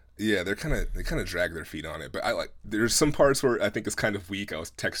 They kind of drag their feet on it, but there's some parts where I think it's kind of weak. I was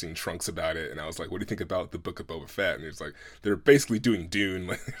texting Trunks about it, and I was like, "What do you think about the Book of Boba Fett?" And it's like they're basically doing Dune.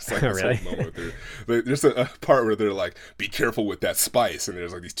 It's like really? Whole moment there's a part where they're like, "Be careful with that spice," and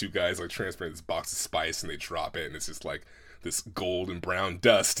there's like these two guys like transferring this box of spice, and they drop it, and it's just like this gold and brown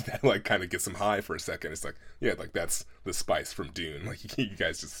dust that like kind of gets them high for a second. It's like, like that's the spice from Dune. Like you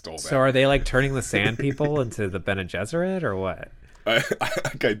guys just stole that. So are they like turning the Sand People into the Bene Gesserit or what? I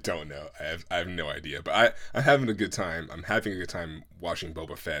don't know. I have no idea. But I'm having a good time. I'm having a good time watching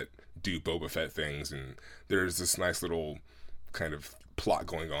Boba Fett do Boba Fett things, and there's this nice little kind of plot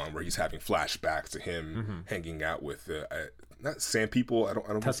going on where he's having flashbacks to him hanging out with not Sand People. I don't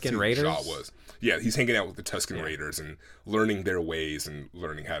Tusken know who Raiders? Jaw was. Yeah, he's hanging out with the Tusken Raiders and learning their ways and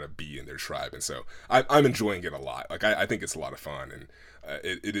learning how to be in their tribe. And so I'm enjoying it a lot. Like I think it's a lot of fun, and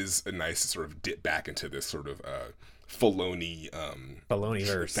it is a nice to sort of dip back into this sort of Filoni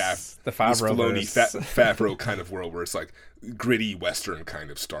Filoniverse, the Favreau kind of world where it's like gritty Western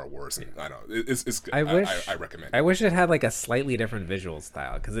kind of Star Wars, and I don't know, it's good. I recommend it. I wish it had like a slightly different visual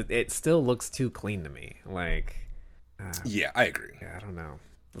style, because it still looks too clean to me. Like, yeah, I agree. I don't know.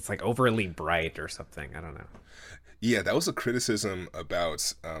 It's like overly bright or something. I don't know. Yeah, that was a criticism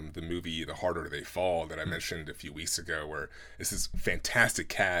about the movie The Harder They Fall that I mentioned a few weeks ago, where it's this fantastic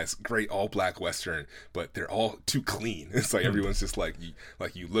cast, great all-black Western, but they're all too clean. It's like everyone's just like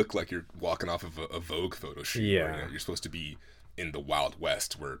you look like you're walking off of a Vogue photo shoot. Yeah. Where, you're supposed to be in the Wild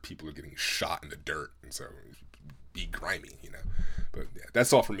West where people are getting shot in the dirt, and so be grimy, But yeah,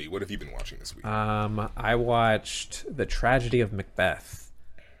 that's all for me. What have you been watching this week? I watched The Tragedy of Macbeth.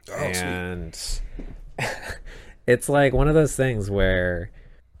 Oh, and it's like one of those things where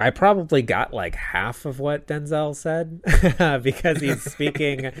I probably got like half of what Denzel said because he's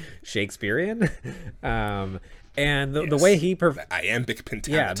speaking Shakespearean. And the way he iambic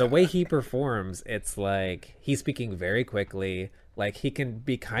pentameter. Yeah, the way he performs, it's like he's speaking very quickly. Like he can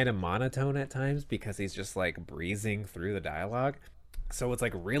be kind of monotone at times because he's just like breezing through the dialogue. So it's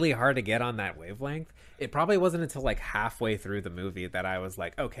like really hard to get on that wavelength. It probably wasn't until like halfway through the movie that I was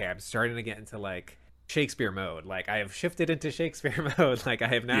like, okay, I'm starting to get into like Shakespeare mode. Like I have shifted into Shakespeare mode. Like I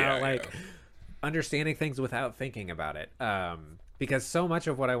have now understanding things without thinking about it. Because so much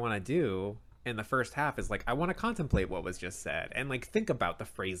of what I want to do in the first half is like I want to contemplate what was just said and like think about the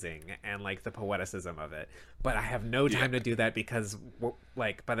phrasing and like the poeticism of it, but I have no time to do that because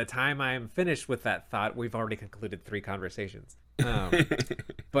like by the time I'm finished with that thought, we've already concluded 3 conversations.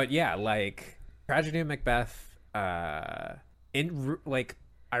 But yeah, like Tragedy of Macbeth, I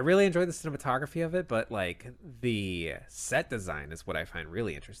really enjoyed the cinematography of it, but like the set design is what I find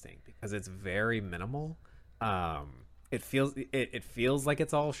really interesting because it's very minimal. It feels like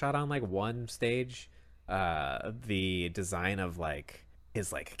it's all shot on like one stage. The design of like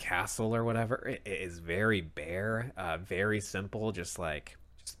his like castle or whatever, it is very bare, very simple. Just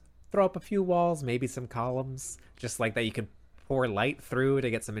throw up a few walls, maybe some columns, just like that you can pour light through to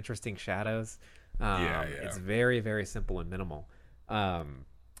get some interesting shadows. It's very, very simple and minimal. And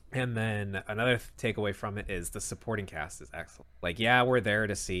then another takeaway from it is the supporting cast is excellent. Like, yeah, we're there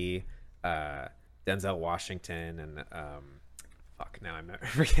to see Denzel Washington and now I'm not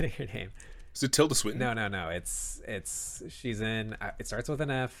forgetting her name. Is it Tilda Swinton? No. It's she's in. It starts with an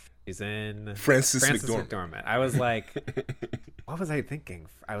F. She's in Frances McDormand. I was like, what was I thinking?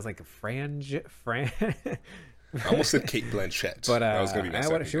 I was like Fran. I almost said Kate Blanchett. But that was gonna be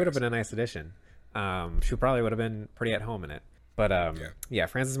nice. She would have been a nice addition. She probably would have been pretty at home in it. But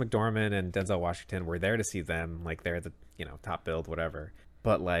Frances McDormand and Denzel Washington were there to see them. Like they're the top billed, whatever.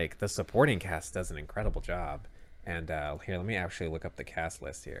 But like the supporting cast does an incredible job. And here, let me actually look up the cast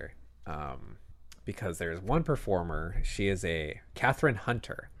list here, because there's one performer. She is a Catherine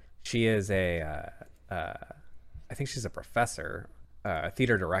Hunter. She is I think she's a professor, a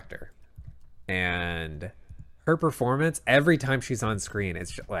theater director, and her performance every time she's on screen,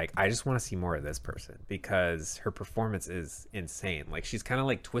 it's just like I just want to see more of this person because her performance is insane. Like she's kind of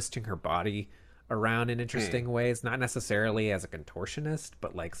like twisting her body around in interesting ways, not necessarily as a contortionist,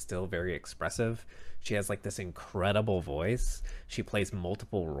 but like still very expressive. She has like this incredible voice. She plays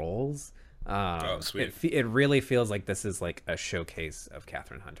multiple roles. Sweet. It really feels like this is like a showcase of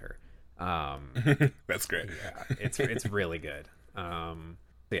Catherine Hunter. That's great. Yeah, it's really good. So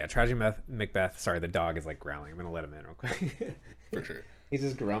yeah, Tragedy of Macbeth. Sorry, the dog is like growling. I'm gonna let him in real quick. For sure. He's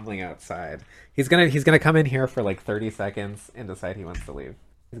just grumbling outside. He's gonna come in here for like 30 seconds and decide he wants to leave.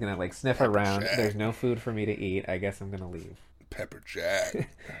 He's gonna like sniff around. Jack. There's no food for me to eat. I guess I'm gonna leave. Pepper Jack.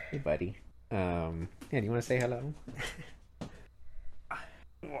 Hey, buddy. Yeah, do you want to say hello?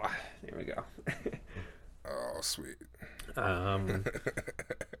 There we go. Oh, sweet.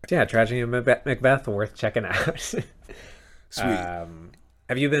 Yeah, Tragedy of Macbeth, worth checking out. Sweet.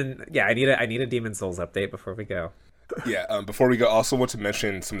 Have you been? Yeah, I need a Demon Souls update before we go. Yeah, before we go, I also want to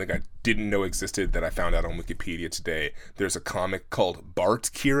mention something I didn't know existed that I found out on Wikipedia today. There's a comic called Bart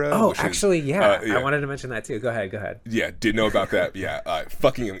Kira. Oh, actually, I wanted to mention that too. Go ahead. Yeah, didn't know about that. Yeah,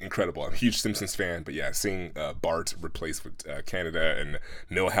 fucking incredible. I'm a huge Simpsons fan, but yeah, seeing Bart replaced with Canada and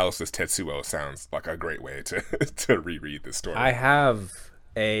Milhouse as Tetsuo sounds like a great way to reread this story. I have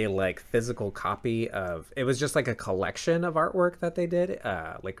a like physical copy of it. Was just like a collection of artwork that they did,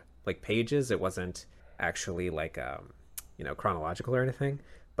 like pages. It wasn't actually like chronological or anything.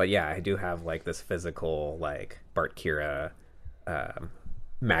 But yeah, I do have like this physical like Bart Kira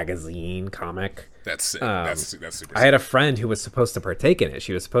magazine comic. That's sick. That's super. I had a friend who was supposed to partake in it.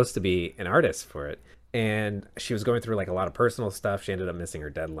 She was supposed to be an artist for it, and she was going through like a lot of personal stuff. She ended up missing her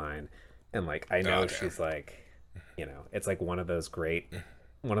deadline, and like I know she's like, it's like one of those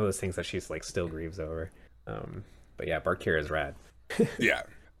things that she's like still grieves over. But yeah, Bart Kira is rad. Yeah.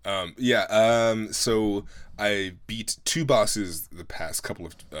 So I beat 2 bosses the past couple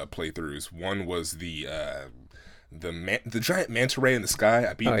of playthroughs. One was the giant manta ray in the sky.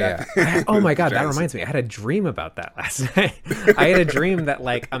 I beat that. Yeah. Oh my god, that reminds me. I had a dream about that last night. I had a dream that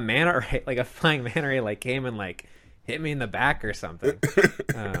like a manta ray, like a flying manta ray, like came and like hit me in the back or something.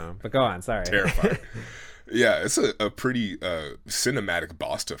 But go on, sorry. Terrifying. Yeah, it's a pretty cinematic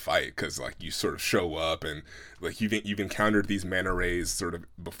boss to fight, because like you sort of show up and like you've encountered these manta rays sort of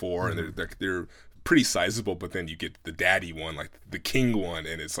before, and they're pretty sizable, but then you get the daddy one, like the king one,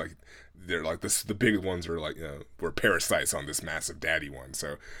 and it's like they're like the big ones are like were parasites on this massive daddy one.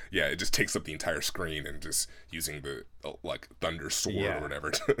 So yeah, it just takes up the entire screen, and just using the like thunder sword or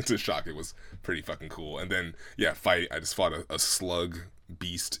whatever to shock it was pretty fucking cool. And then I just fought a slug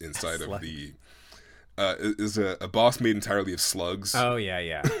beast inside of the. Is a boss made entirely of slugs. Oh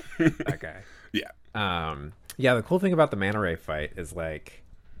yeah, that guy. Yeah. The cool thing about the manta ray fight is like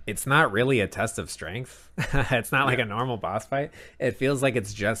it's not really a test of strength. It's not like a normal boss fight. It feels like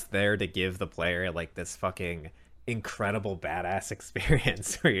it's just there to give the player like this fucking incredible badass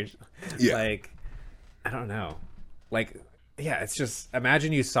experience where you're like, I don't know, like. Yeah, it's just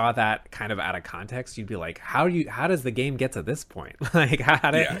imagine you saw that kind of out of context. You'd be like, how does the game get to this point? Like, how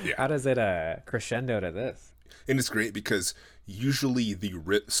does it crescendo to this? And it's great because usually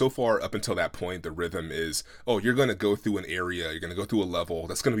so far up until that point, the rhythm is, you're going to go through an area, you're going to go through a level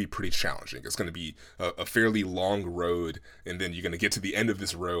that's going to be pretty challenging. It's going to be a fairly long road, and then you're going to get to the end of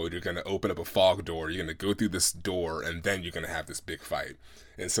this road, you're going to open up a fog door, you're going to go through this door, and then you're going to have this big fight.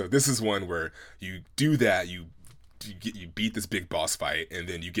 And so this is one where you do that, you beat this big boss fight, and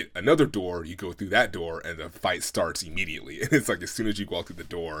then you get another door, you go through that door, and the fight starts immediately. And it's like as soon as you walk through the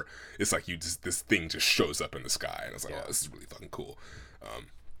door, it's like this thing just shows up in the sky, and it's like, this is really fucking cool.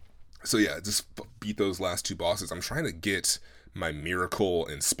 So yeah, just beat those last 2 bosses. I'm trying to get my miracle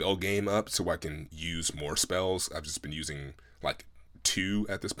and spell game up so I can use more spells. I've just been using like 2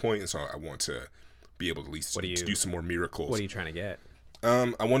 at this point, and so I want to be able to at least do some more miracles. What are you trying to get?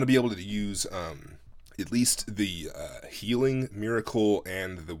 I want to be able to use at least the healing miracle,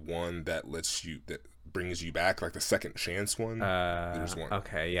 and the one that brings you back, like the second chance one. There's one.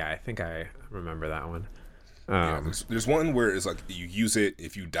 Okay, yeah, I think I remember that one. There's one where it's like you use it,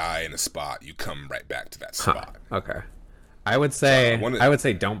 if you die in a spot, you come right back to that spot. Okay. I would say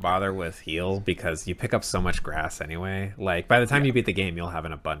don't bother with heal, because you pick up so much grass anyway. Like by the time you beat the game, you'll have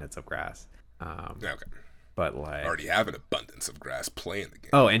an abundance of grass. Okay. But like, I already have an abundance of grass playing the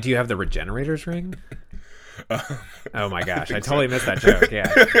game. Oh, and do you have the Regenerator's Ring? Oh my gosh, I totally missed that joke.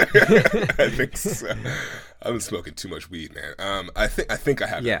 Yeah. I think so. I've been smoking too much weed, man. I think I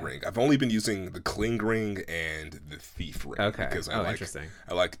have that ring. I've only been using the Cling Ring and the Thief Ring. Okay. Because interesting.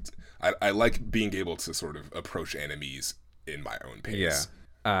 I like being able to sort of approach enemies in my own pace.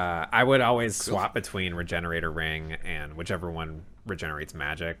 Yeah. I would always swap between Regenerator Ring and whichever one regenerates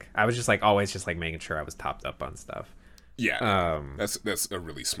magic. I was just like always just like making sure I was topped up on stuff. Yeah, that's a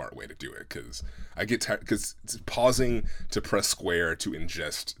really smart way to do it, because I get tired, because pausing to press square to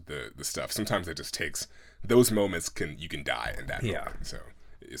ingest the stuff, sometimes it just takes those moments, you can die in that moment. So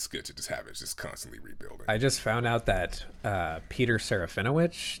it's good to just have it just constantly rebuilding. I just found out that Peter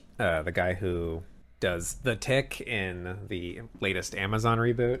Serafinowicz, the guy who does the Tick in the latest Amazon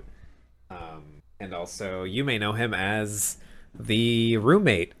reboot, and also you may know him as the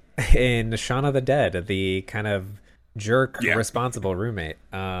roommate in Shaun of the Dead, the kind of jerk responsible roommate.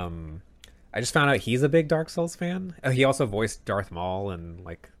 I just found out he's a big Dark Souls fan. He also voiced Darth Maul in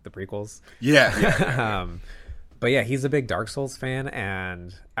like the prequels. But yeah, he's a big Dark Souls fan,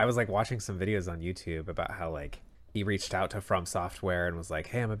 and I was like watching some videos on YouTube about how like he reached out to From Software and was like,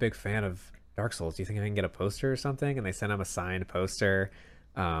 hey, I'm a big fan of Dark Souls, do you think I can get a poster or something? And they sent him a signed poster.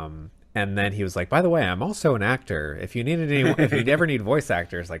 And then he was like, by the way, I'm also an actor. If you ever need voice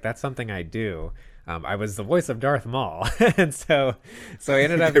actors, like that's something I do. I was the voice of Darth Maul. And so I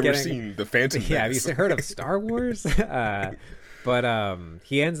ended up getting seen the Phantom Menace. Yeah, have you heard of Star Wars? But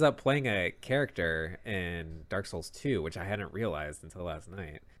he ends up playing a character in Dark Souls 2, which I hadn't realized until last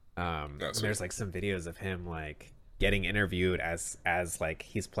night. There's like some videos of him like getting interviewed as like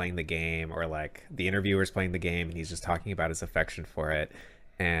he's playing the game, or like the interviewer's playing the game and he's just talking about his affection for it.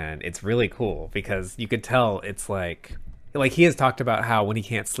 And it's really cool because you could tell it's like like he has talked about how when he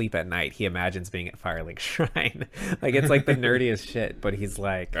can't sleep at night, he imagines being at Firelink Shrine. Like it's like the nerdiest shit, but he's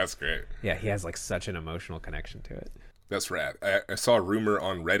like, That's great. yeah, he has like such an emotional connection to it. That's rad. I saw a rumor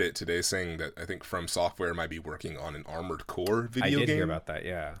on Reddit today saying that I think From Software might be working on an Armored Core video game. I did hear about that,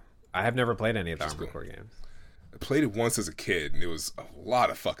 yeah. I have never played any of the Armored Core games. I played it once as a kid, and it was a lot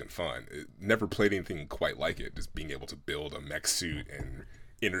of fucking fun. Never played anything quite like it, just being able to build a mech suit and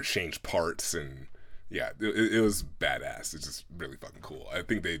interchange parts, and yeah, it was badass. It's just really fucking cool. I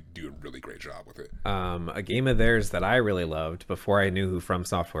think they do a really great job with it. A game of theirs that I really loved before I knew who From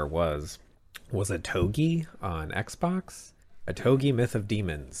Software was Otogi on Xbox. Otogi Myth of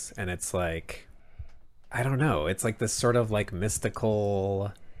Demons, and it's like, I don't know, it's like this sort of like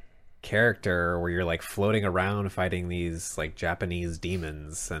mystical character where you're like floating around fighting these like Japanese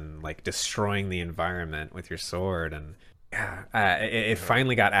demons and like destroying the environment with your sword. And yeah, it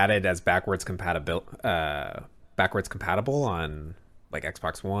finally got added as backwards compatible on like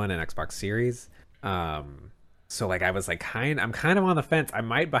Xbox One and Xbox Series. So like I was like I'm kind of on the fence. I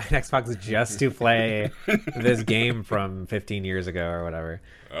might buy an Xbox just to play this game from 15 years ago or whatever.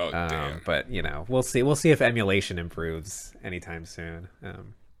 Oh damn! But you know, we'll see. We'll see if emulation improves anytime soon.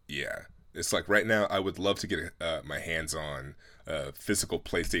 Yeah, it's like right now I would love to get my hands on a physical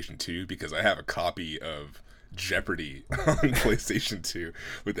PlayStation 2 because I have a copy of Jeopardy on PlayStation 2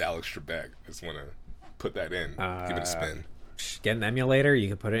 with Alex Trebek. I just want to put that in, give it a spin. Get an emulator. You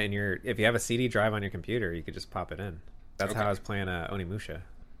can put it in your. If you have a CD drive on your computer, you could just pop it in. That's how I was playing Onimusha.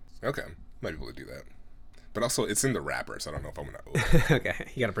 Okay, might be able to do that. But also, it's in the wrapper, so I don't know if I'm gonna. Okay,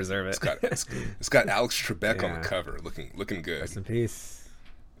 you gotta preserve it. It's got Alex Trebek on the cover, looking good. Rest in peace.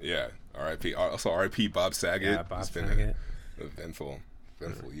 Yeah, R.I.P. Also, R.I.P. Bob Saget. Yeah, Bob Saget. Been an eventful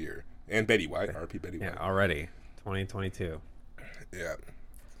year. And Betty White, R.I.P. Betty White. Yeah, already 2022. Yeah.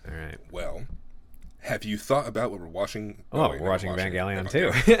 All right. Well, have you thought about what we're watching? We're watching Evangelion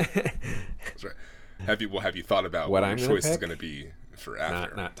too. That's right. Have you thought about what your choice is going to be for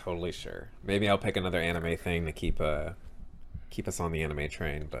after? Not totally sure. Maybe I'll pick another anime thing to keep us on the anime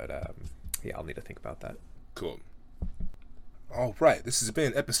train. But yeah, I'll need to think about that. Cool. All right, this has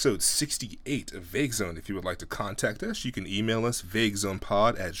been episode 68 of Vague Zone. If you would like to contact us, you can email us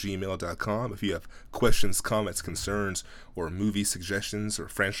vaguezonepod@gmail.com. If you have questions, comments, concerns, or movie suggestions or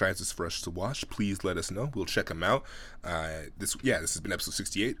franchises for us to watch, please let us know. We'll check them out. This has been episode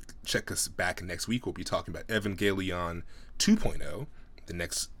 68. Check us back next week. We'll be talking about Evangelion 2.0, the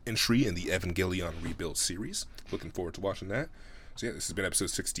next entry in the Evangelion Rebuild series. Looking forward to watching that. So yeah, this has been episode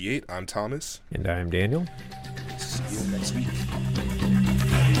 68. I'm Thomas. And I'm Daniel. See you next week.